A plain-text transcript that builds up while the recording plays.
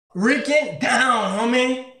Rican down,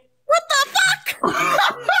 homie. What the fuck?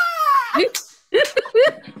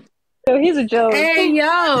 Yo, he's a joke. Hey,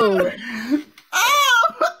 yo.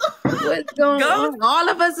 Oh, What's going on? All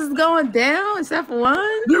of us is going down except for one.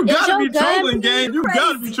 You Is gotta your be trolling, gun gang. You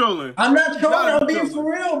gotta be crazy? trolling. I'm not trolling. gotta I'm be being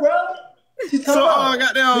trolling. for real, bro. She's So,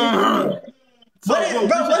 goddamn. But, bro,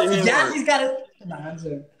 bro, what's appreciate him, Jazzy's got it? Nah, I'm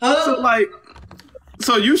sorry. So like,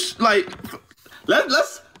 so you like,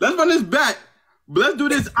 let's run this back, but let's do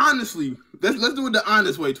this honestly. Let's do it the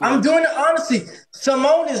honest way. Twin. I'm doing it honestly.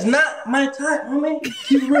 Simone is not my type, homie.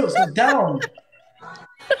 Keep it real. So down.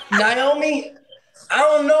 Naomi, I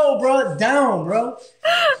don't know, bro. Down, bro.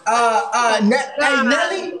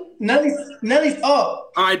 Hey, Nelly's up.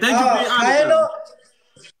 All right, thank you for being honest.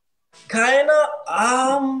 Kinda,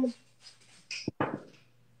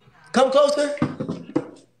 come closer.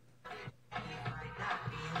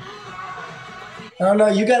 I don't know.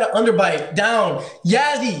 You got an underbite. Down.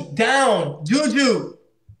 Yazzie, down. Juju,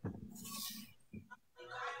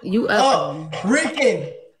 You up. up.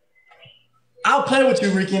 Rican. I'll play with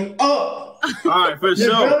you, Rican. Up. All right, for sure.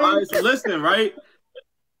 brother? All right, so listen, right?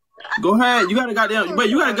 Go ahead. You got a goddamn.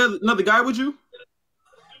 Wait, you got another guy with you?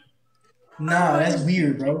 Nah, that's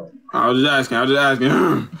weird, bro. I was just asking. Do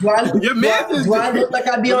I, Your man is- do I look like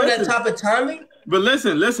I be on that Listen. top of timing? But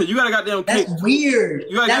listen, you got a goddamn cake. That's weird.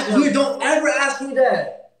 You gotta That's goddamn- weird. Don't ever ask me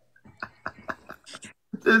that.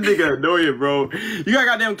 This nigga annoying, bro. You got a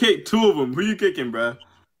goddamn cake. 2 of them. Who you kicking, bro?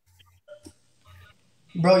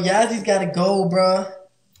 Bro, Yazzy's got to go, bro.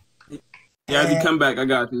 Yazzie, come back. I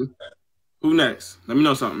got you. Who next? Let me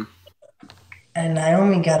know something. And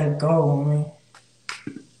Naomi got to go, homie.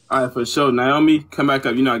 All right, for sure. Naomi, come back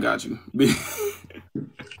up. You know I got you.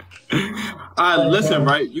 All right, listen,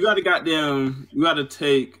 right? You got to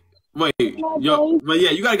take, wait, yo, but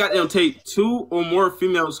yeah, you got to goddamn take 2 or more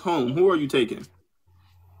females home. Who are you taking?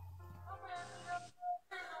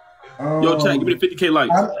 Yo, chat, give me the 50K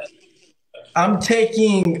likes. I'm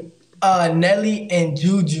taking Nelly and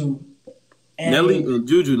Juju. And Nelly and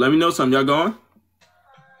Juju, let me know something. Y'all going?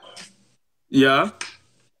 Yeah?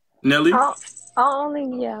 Nelly? I'll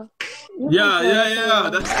only, yeah. Yeah.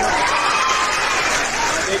 That's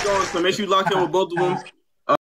they going. So make sure you lock in with both of them.